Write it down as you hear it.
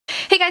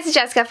guys, it's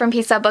Jessica from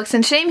Peace Out Books,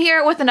 and today I'm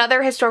here with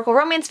another historical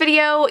romance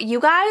video. You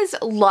guys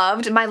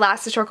loved my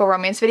last historical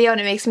romance video,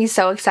 and it makes me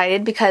so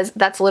excited because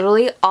that's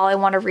literally all I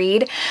want to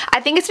read. I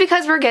think it's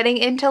because we're getting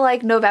into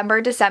like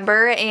November,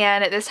 December,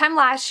 and this time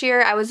last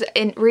year I was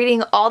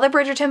reading all the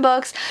Bridgerton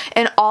books,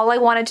 and all I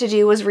wanted to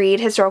do was read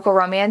historical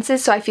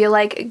romances, so I feel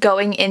like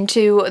going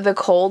into the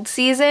cold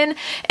season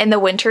and the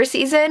winter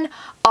season,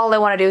 all I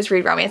want to do is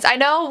read romance. I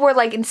know we're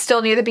like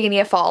still near the beginning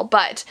of fall,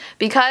 but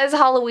because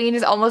Halloween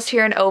is almost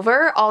here and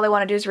over, all I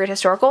want to do is read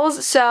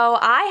historicals. So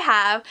I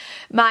have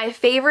my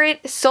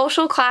favorite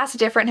social class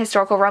different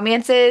historical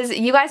romances.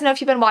 You guys know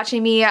if you've been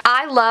watching me,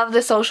 I love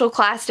the social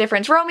class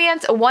difference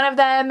romance. One of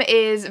them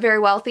is very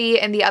wealthy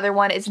and the other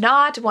one is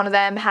not. One of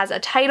them has a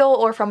title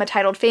or from a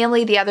titled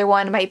family. The other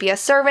one might be a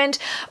servant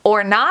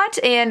or not,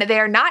 and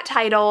they're not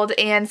titled,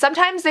 and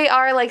sometimes they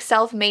are like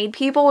self-made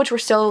people, which were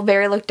still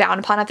very looked down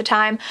upon at the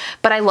time,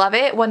 but I love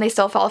it when they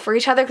still fall for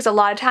each other because a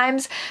lot of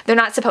times they're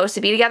not supposed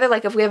to be together.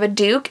 Like if we have a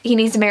duke, he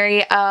needs to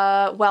marry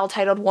a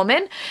well-titled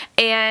woman,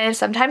 and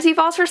sometimes he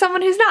falls for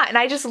someone who's not, and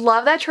I just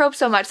love that trope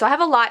so much. So I have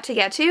a lot to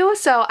get to,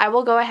 so I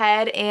will go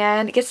ahead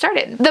and get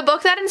started. The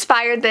book that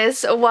inspired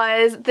this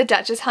was The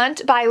Duchess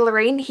Hunt by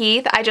Lorraine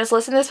Heath. I just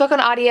listened to this book on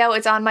audio.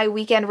 It's on my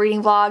weekend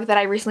reading vlog that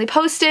I recently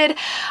posted.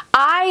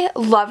 I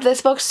loved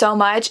this book so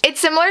much. It's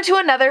similar to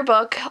another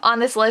book on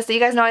this list that you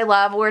guys know I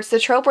love, where it's the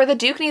trope where the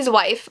duke needs a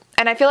wife,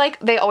 and I feel like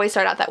they always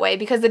start out that way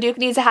because the duke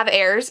needs to have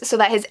heirs so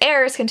that his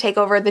heirs can take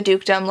over the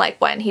dukedom like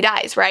when he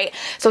dies, right?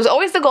 So it's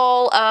always the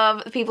goal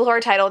of the people who are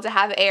titled to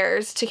have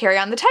heirs to carry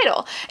on the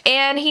title,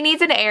 and he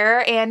needs an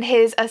heir, and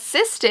his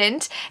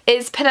assistant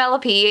is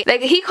Penelope.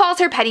 Like, he calls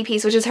her Petty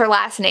Piece, which is her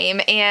last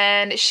name,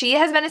 and she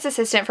has been his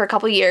assistant for a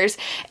couple years,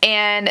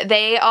 and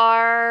they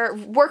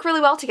work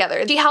really well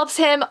together. She helps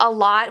him a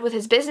lot with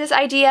his business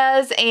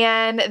ideas,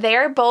 and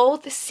they're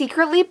both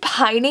secretly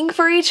pining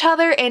for each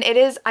other, and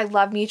I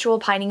love mutual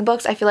pining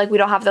books. I feel like we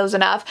don't have those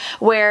enough,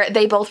 where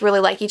they both really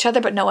like each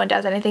other but no one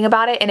does anything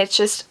about it, and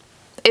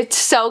it's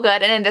so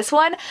good. And in this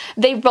one,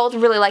 they both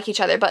really like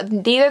each other, but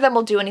neither of them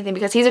will do anything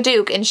because he's a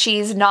duke and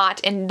she's not,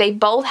 and they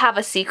both have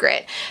a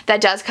secret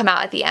that does come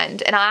out at the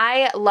end. And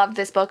I love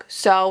this book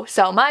so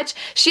much.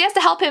 She has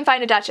to help him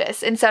find a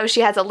duchess, and so she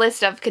has a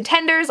list of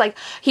contenders. Like,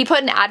 he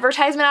put an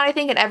advertisement out, I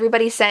think, and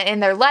everybody sent in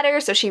their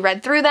letters, so she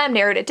read through them,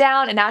 narrowed it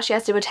down, and now she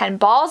has to attend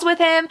balls with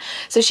him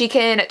so she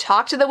can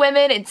talk to the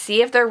women and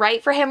see if they're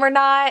right for him or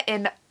not.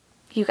 And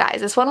you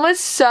guys, this one was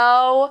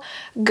so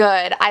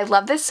good. I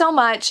love this so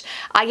much.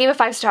 I gave it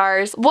 5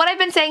 stars. What I've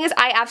been saying is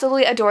I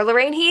absolutely adore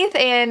Lorraine Heath,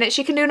 and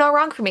she can do no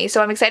wrong for me,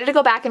 so I'm excited to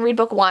go back and read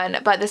book 1,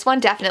 but this one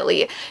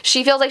definitely.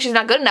 She feels like she's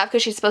not good enough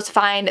because she's supposed to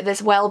find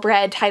this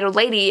well-bred titled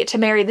lady to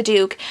marry the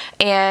duke,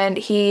 and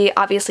he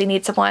obviously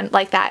needs someone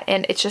like that,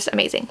 and it's just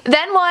amazing.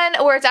 Then one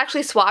where it's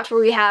actually swapped, where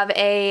we have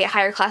a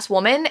higher class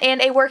woman and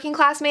a working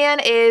class man,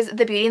 is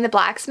The Beauty and the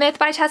Blacksmith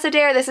by Tessa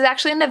Dare. This is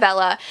actually a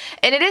novella,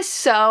 and it is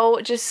so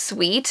just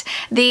sweet.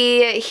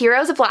 The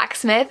hero's a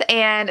blacksmith,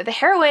 and the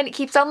heroine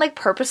keeps on like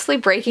purposely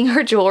breaking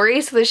her jewelry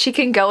so that she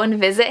can go and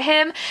visit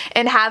him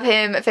and have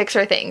him fix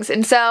her things.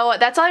 And so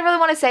that's all I really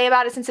want to say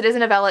about it. Since it is a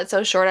novella, it's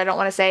so short, I don't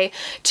want to say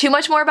too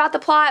much more about the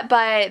plot,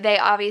 but they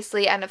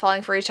obviously end up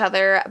falling for each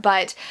other,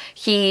 but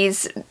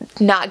he's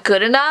not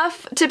good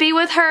enough to be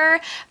with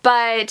her,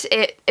 but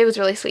it was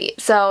really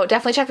sweet. So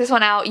definitely check this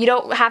one out. You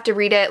don't have to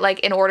read it like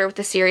in order with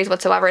the series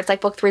whatsoever. It's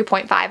like book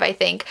 3.5, I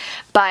think,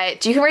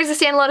 but you can read the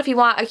standalone if you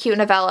want a cute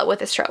novella with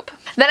this trope.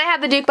 Then I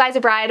have The Duke Buys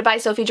a Bride by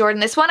Sophie Jordan.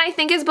 This one I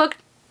think is book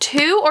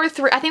 2 or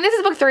 3. I think this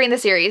is book 3 in the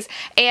series,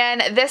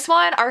 and this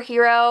one, our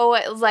hero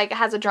like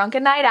has a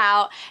drunken night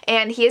out,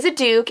 and he is a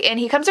duke, and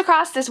he comes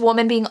across this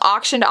woman being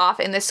auctioned off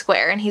in this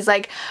square, and he's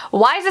like,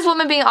 why is this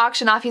woman being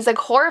auctioned off? He's like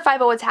horrified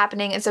by what's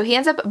happening, and so he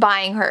ends up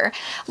buying her.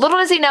 Little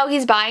does he know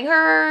he's buying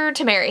her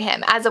to marry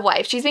him as a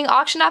wife. She's being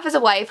auctioned off as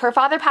a wife. Her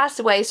father passed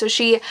away, so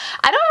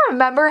I don't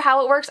remember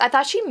how it works. I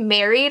thought she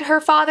married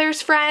her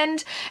father's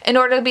friend in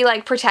order to be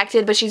like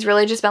protected, but she's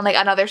really just been like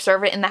another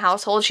servant in the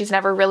household. She's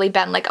never really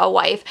been like a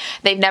wife.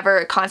 They've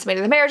never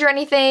consummated the marriage or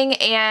anything,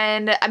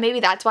 and maybe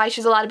that's why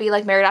she's allowed to be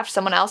like married off to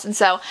someone else. And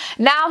so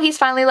now he's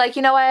finally like,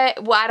 you know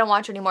what, well, I don't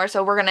want you anymore,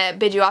 so we're gonna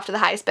bid you off to the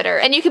highest bidder,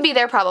 and you can be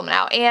their problem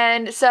now.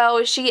 And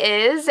so she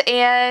is,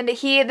 and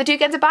the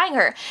duke ends up buying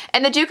her,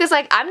 and the duke is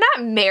like, I'm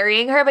not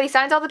marrying her, but he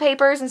signs all the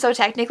papers, and so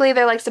technically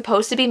they're like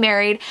supposed to be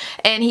married,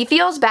 and he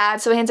feels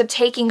bad, so he ends up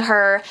taking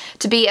her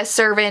to be a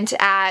servant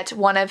at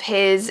one of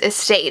his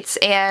estates,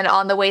 and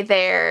on the way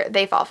there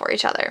they fall for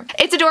each other.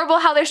 It's adorable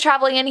how there's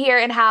traveling in here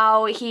and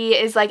how he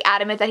is like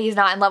adamant that he's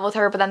not in love with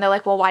her, but then they're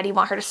like, well, why do you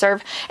want her to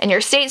serve in your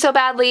state so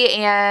badly?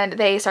 And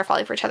they start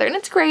falling for each other, and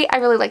it's great. I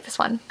really like this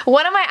one.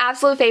 One of my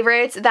absolute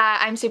favorites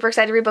that I'm super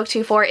excited to read book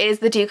 2 for is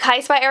The Duke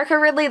Heist by Erica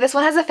Ridley. This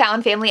one has a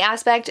found family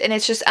aspect, and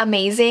it's just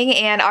amazing,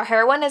 and our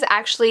heroine is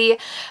actually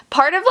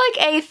part of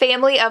like a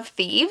family of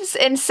thieves,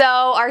 and so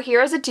our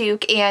hero's a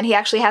duke, and he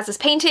actually has this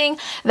painting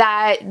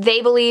that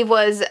they believe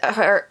was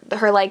her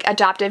like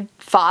adopted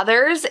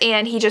father's,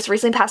 and he just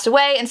recently passed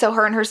away, and so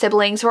her and her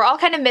siblings, who are all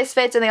kind of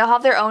misfits, and they all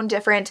have their own different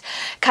different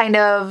kind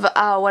of,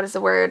 what is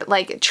the word,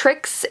 like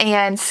tricks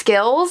and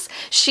skills.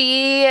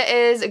 She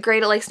is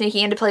great at like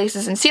sneaking into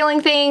places and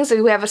stealing things.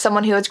 We have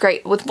someone who is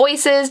great with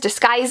voices,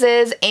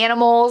 disguises,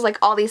 animals, like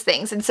all these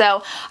things. And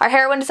so our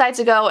heroine decides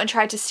to go and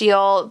try to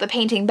steal the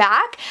painting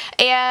back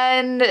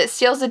and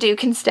steals the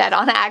Duke instead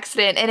on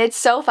accident, and it's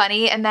so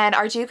funny. And then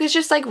our Duke is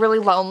just like really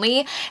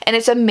lonely, and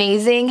it's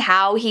amazing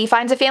how he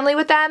finds a family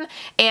with them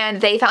and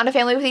they found a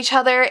family with each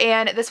other,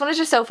 and this one is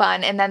just so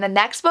fun. And then the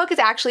next book is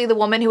actually the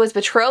woman who was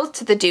betrothed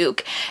to the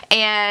Duke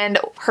and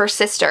her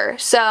sister.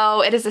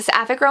 So it is a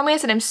sapphic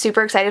romance and I'm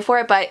super excited for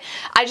it, but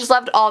I just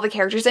loved all the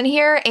characters in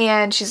here,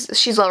 and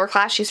she's lower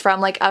class. She's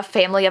from like a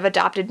family of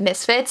adopted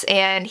misfits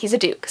and he's a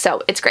Duke,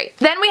 so it's great.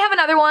 Then we have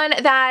another one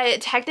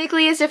that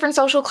technically is different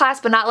social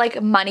class but not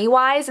like money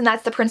wise, and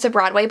that's The Prince of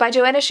Broadway by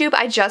Joanna Shupe.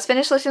 I just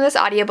finished listening to this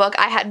audiobook.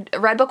 I had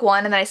read book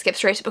 1 and then I skipped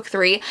straight to book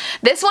 3.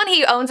 This one,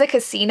 he owns a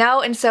casino,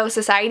 and so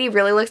society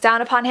really looks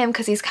down upon him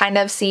because he's kind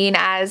of seen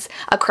as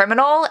a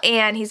criminal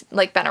and he's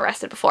like been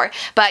arrested before,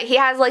 but he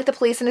has like the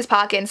police in his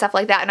pocket and stuff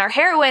like that. And our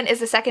heroine is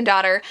the second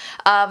daughter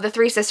of the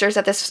 3 sisters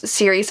that this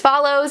series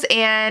follows,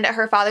 and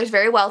her father's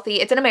very wealthy.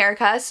 It's in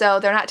America, so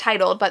they're not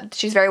titled, but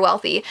she's very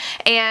wealthy,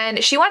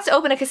 and she wants to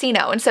open a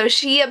casino. And so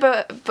she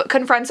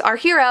confronts our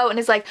hero and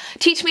is like,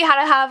 teach me how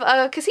to have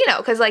a casino,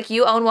 because like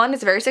you own one,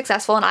 it's very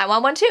successful, and I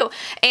want one too.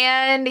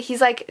 And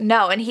he's like,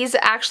 no, and he's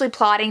actually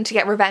plotting to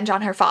get revenge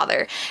on her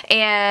father.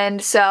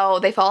 And so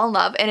they fall in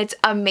love, and it's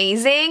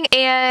amazing,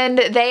 and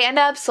they end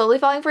up slowly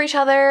falling for each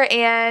other.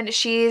 And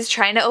she's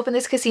trying to open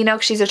this casino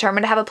because she's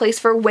determined to have a place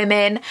for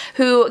women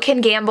who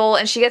can gamble,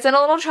 and she gets in a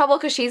little trouble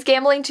because she's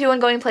gambling too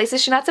and going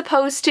places she's not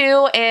supposed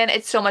to, and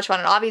it's so much fun.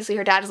 And obviously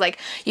her dad is like,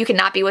 you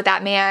cannot be with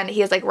that man.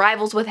 He has like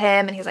rivals with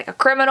him and he's like a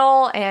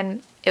criminal,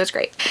 and it was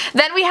great.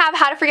 Then we have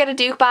How to Forget a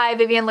Duke by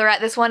Vivian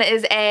Lorette. This one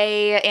is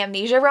a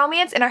amnesia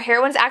romance, and our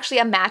heroine's actually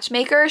a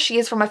matchmaker. She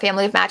is from a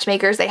family of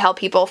matchmakers. They help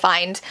people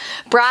find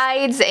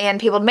brides and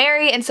people to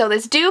marry, and so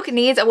this Duke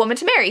needs a woman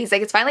to marry. He's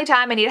like, it's finally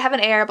time, I need to have an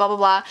heir, blah blah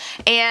blah.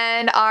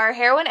 And our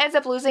heroine ends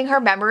up losing her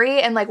memory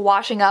and like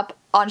washing up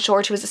on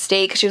shore to his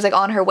estate because she was like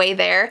on her way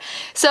there.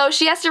 So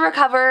she has to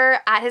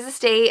recover at his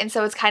estate, and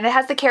so it's kind of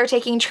has the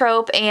caretaking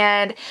trope,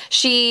 and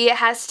she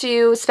has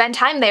to spend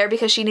time there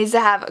because she needs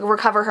to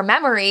recover her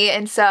memory.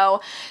 And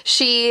so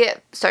she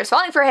starts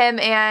falling for him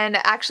and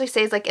actually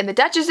stays like in the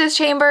Duchess's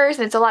chambers,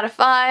 and it's a lot of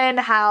fun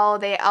how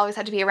they always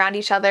have to be around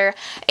each other,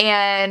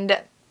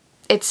 and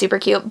it's super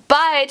cute.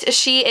 But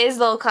she is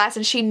low class,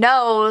 and she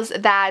knows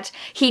that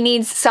he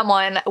needs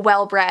someone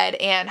well-bred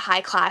and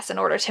high class in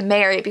order to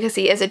marry because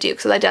he is a Duke,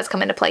 so that does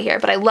come into play here.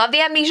 But I love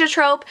the amnesia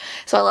trope,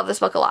 so I love this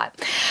book a lot.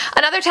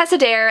 Another Tessa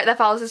Dare that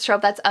follows this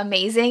trope that's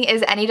amazing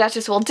is Any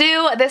Duchess Will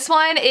Do. This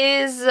one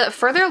is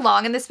further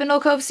along in the Spindle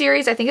Cove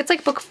series. I think it's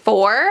like book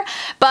 4,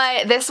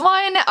 but this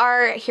one,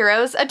 our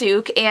hero's a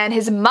Duke, and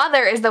his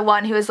mother is the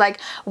one who is like,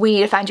 we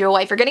need to find you a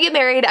wife. You're gonna get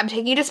married. I'm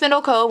taking you to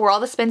Spindle Cove where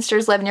all the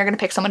spinsters live, and you're gonna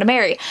pick someone to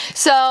marry.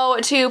 So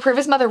to prove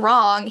his mother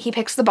wrong, he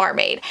picks the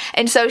barmaid.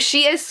 And so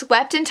she is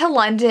swept into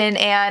London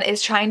and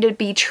is trying to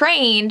be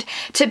trained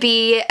to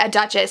be a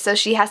duchess. So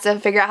she has to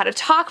figure out how to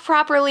talk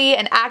properly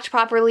and act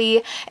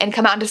properly and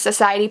come out into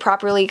society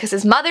properly because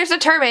his mother's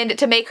determined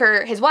to make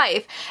her his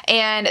wife.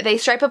 And they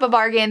stripe up a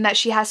bargain that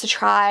she has to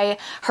try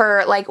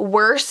her like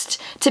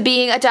worst to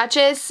being a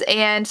duchess,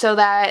 and so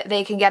that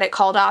they can get it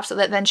called off so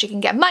that then she can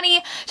get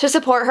money to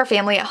support her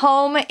family at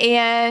home.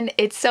 And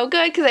it's so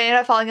good because I ended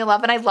up falling in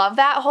love, and I love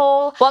that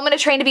whole, well, I'm gonna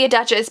train to be a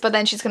duchess, but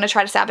then she's gonna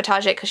try to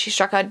sabotage it because she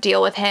struck a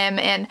deal with him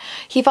and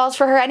he falls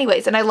for her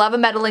anyways. And I love a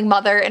meddling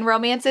mother in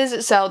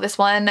romances, so this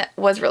one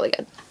was really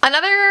good.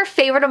 Another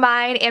favorite of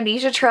mine,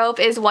 amnesia trope,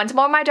 is Once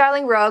More My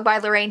Darling Rogue by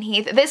Lorraine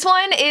Heath. This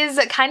one is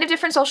kind of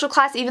different social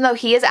class, even though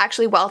he is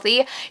actually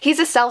wealthy. He's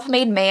a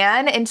self-made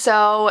man, and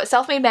so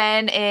self-made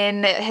men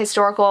in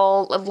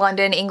historical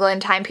London,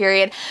 England time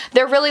period,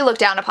 they're really looked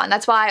down upon.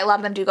 That's why a lot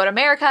of them do go to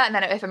America, and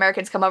then if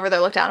Americans come over, they're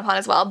looked down upon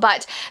as well.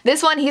 But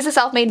this one, he's a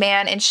self-made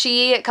man, and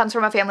she comes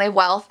from a family of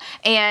wealth,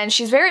 and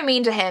she's very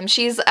mean to him.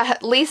 She's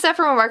Lisa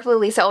from Remarkably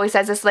Lisa always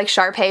says this, like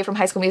Sharpay from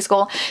High School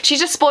Musical. She's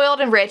just spoiled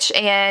and rich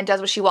and does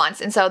what she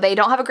wants, and so they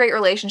don't have a great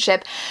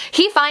relationship.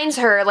 He finds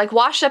her like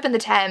washed up in the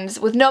Thames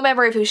with no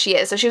memory of who she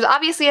is, so she was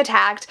obviously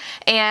attacked,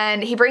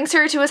 and he brings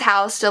her to his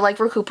house to like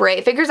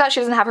recuperate, figures out she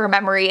doesn't have her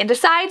memory, and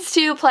decides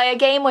to play a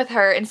game with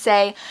her and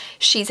say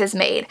she's his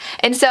maid.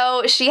 And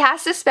so she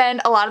has to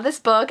spend a lot of this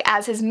book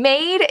as his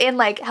maid in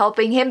like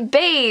helping him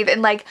bathe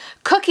and like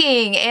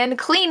cooking and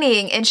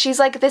cleaning, and she's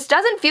like, this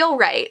doesn't feel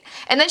right.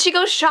 And then she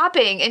goes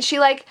shopping and she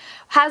like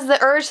has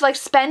the urge to like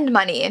spend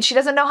money, and she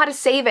doesn't know how to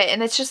save it,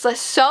 and it's just like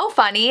so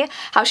funny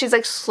how she's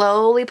like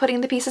slowly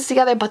putting the pieces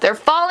together, but they're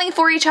falling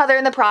for each other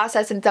in the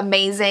process, and it's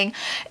amazing.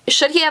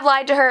 Should he have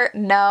lied to her?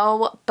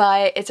 No,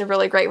 but it's a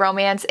really great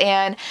romance,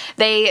 and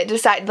they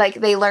decide, like,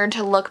 they learn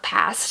to look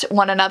past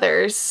one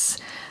another's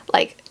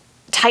like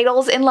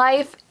titles in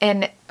life,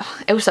 and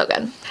it was so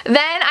good. Then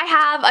I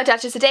have A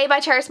Duchess a Day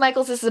by Charis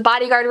Michaels. This is a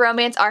bodyguard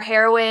romance. Our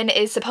heroine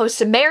is supposed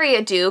to marry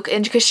a duke,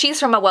 and because she's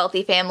from a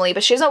wealthy family,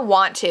 but she doesn't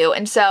want to,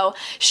 and so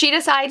she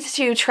decides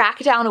to track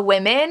down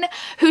women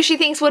who she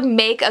thinks would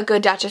make a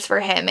good duchess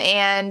for him.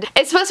 And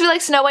it's supposed to be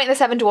like Snow White and the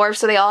Seven Dwarfs,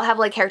 so they all have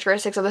like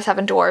characteristics of the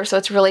Seven Dwarfs, so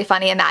it's really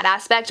funny in that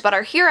aspect. But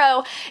our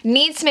hero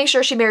needs to make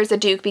sure she marries the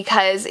duke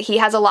because he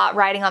has a lot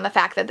riding on the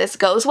fact that this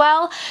goes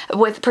well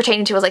with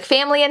pertaining to his like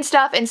family and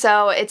stuff, and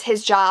so it's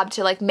his job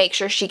to like make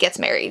sure she gets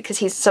married because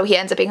he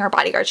ends up being her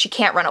bodyguard. She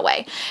can't run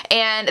away.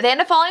 And they end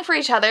up falling for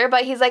each other,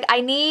 but he's like,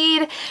 I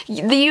need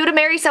you to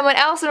marry someone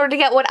else in order to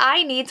get what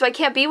I need, so I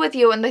can't be with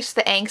you. And the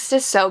angst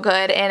is so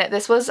good, and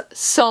this was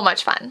so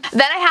much fun.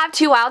 Then I have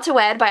Too Wild to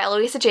Wed by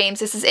Eloisa James.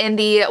 This is in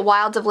the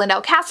Wilds of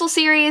Lindell Castle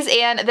series,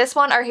 and this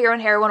one, our hero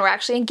and heroine were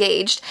actually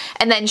engaged,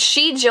 and then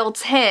she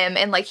jilts him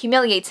and like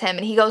humiliates him,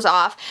 and he goes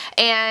off,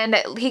 and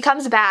he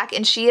comes back,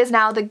 and she is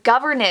now the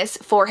governess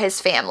for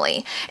his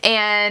family,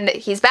 and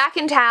he's back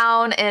in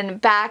town and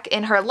back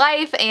in her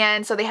life,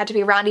 and so they had to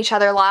be around each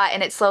other a lot,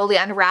 and it slowly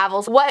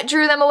unravels what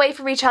drew them away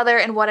from each other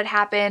and what had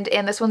happened,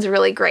 and this one's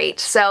really great.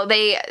 So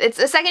it's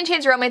a second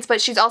chance romance, but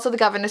she's also the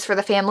governess for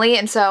the family,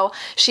 and so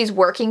she's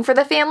working for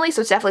the family,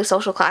 so it's definitely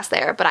social class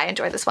there, but I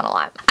enjoyed this one a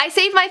lot. I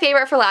saved my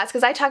favorite for last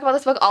because I talk about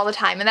this book all the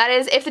time, and that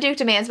is If the Duke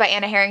Demands by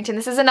Anna Harrington.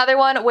 This is another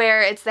one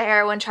where it's the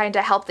heroine trying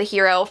to help the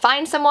hero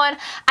find someone.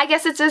 I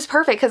guess it's just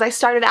perfect because I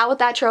started out with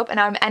that trope and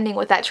now I'm ending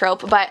with that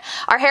trope, but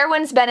our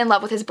heroine's been in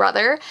love with his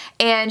brother,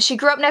 and she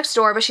grew up next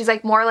door, but she's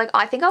like more like,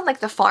 I think on like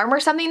the farm or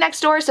something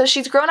next door, so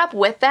she's grown up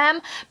with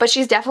them, but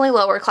she's definitely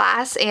lower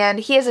class, and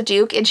he is a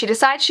duke, and she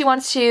decides she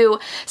wants to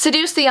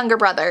seduce the younger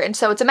brother, and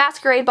so it's a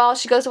masquerade ball.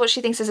 She goes to what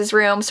she thinks is his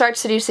room, starts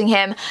seducing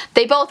him.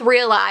 They both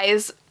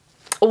realize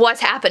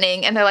what's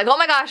happening, and they're like, oh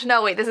my gosh,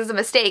 no, wait, this is a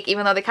mistake,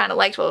 even though they kind of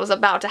liked what was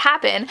about to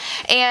happen.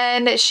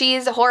 And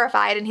she's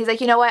horrified, and he's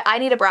like, you know what, I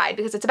need a bride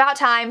because it's about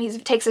time. He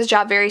takes his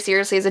job very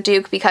seriously as a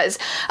duke because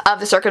of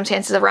the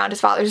circumstances around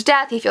his father's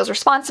death. He feels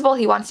responsible.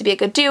 He wants to be a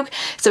good duke.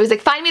 So he's like,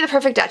 find me the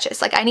perfect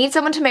duchess. Like, I need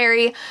someone to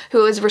marry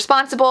who is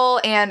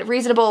responsible and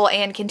reasonable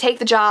and can take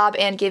the job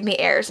and give me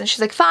heirs. And she's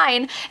like,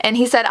 fine. And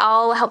he said,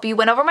 I'll help you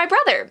win over my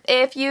brother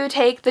if you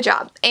take the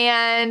job.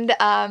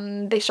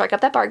 And they strike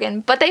up that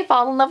bargain, but they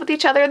fall in love with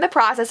each other in the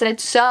process, and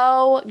it's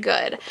so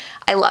good.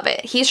 I love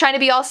it. He's trying to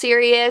be all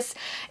serious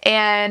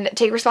and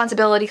take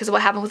responsibility because of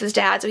what happened with his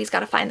dad, so he's got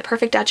to find the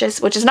perfect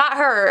duchess, which is not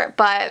her,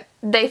 but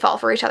they fall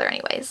for each other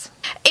anyways.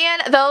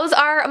 And those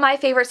are my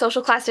favorite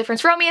social class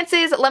difference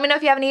romances. Let me know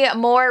if you have any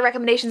more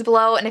recommendations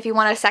below, and if you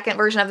want a second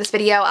version of this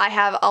video, I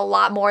have a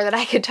lot more that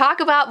I could talk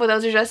about, but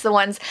those are just the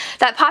ones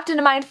that popped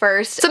into mind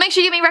first. So make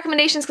sure you give me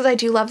recommendations because I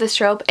do love this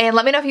trope, and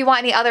let me know if you want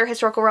any other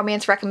historical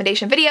romance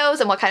recommendation videos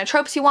and what kind of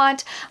tropes you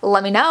want.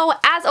 Let me know.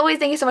 As always,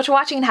 thank you so much for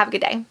watching and have a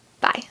good day.